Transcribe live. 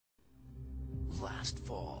Last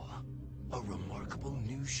fall, a remarkable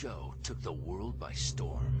new show took the world by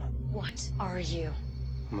storm. What are you?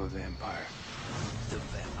 I'm a vampire. The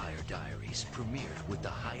Vampire Diaries premiered with the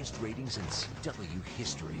highest ratings in CW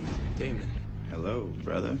history. Damon. Hello,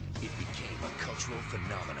 brother. It became a cultural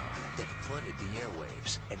phenomenon that flooded the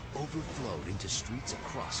airwaves and overflowed into streets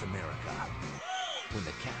across America. When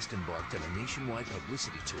the cast embarked on a nationwide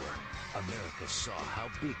publicity tour, America saw how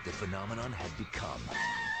big the phenomenon had become.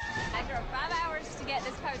 I drove 5 hours to get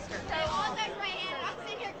this poster. They all look right here. I'm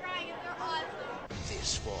sitting here crying. They're awesome.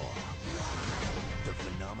 This fall, the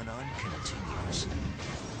phenomenon continues.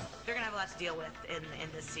 They're gonna have a lot to deal with in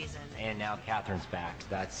this season. And now Catherine's back.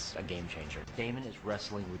 That's a game changer. Damon is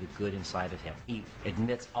wrestling with the good inside of him. He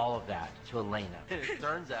admits all of that to Elena. It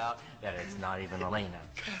turns out that it's not even Elena.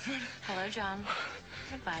 Hello, John.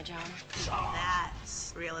 Goodbye, John. That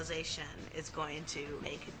realization is going to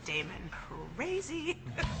make Damon crazy.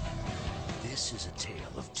 This is a tale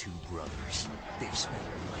of two brothers. They've spent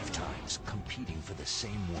their lifetimes competing for the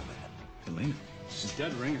same woman. Elena. She's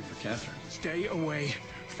dead ringer for Catherine. Stay away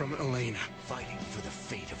from Elena. Fighting for the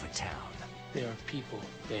fate of a town. They are people,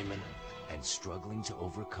 Damon. And struggling to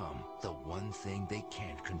overcome the one thing they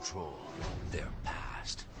can't control, their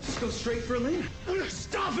past. Just go straight for Elena.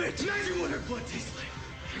 Stop it! Imagine what her blood tastes like.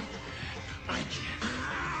 I can't.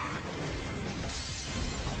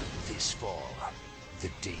 This fall, the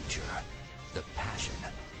danger, the passion,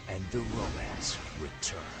 and the romance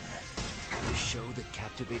return. The show that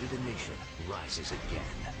captivated a nation rises again.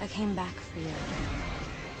 I came back for you.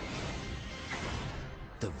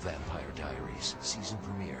 The Vampire Diaries, season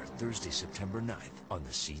premiere, Thursday, September 9th on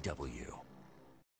the CW.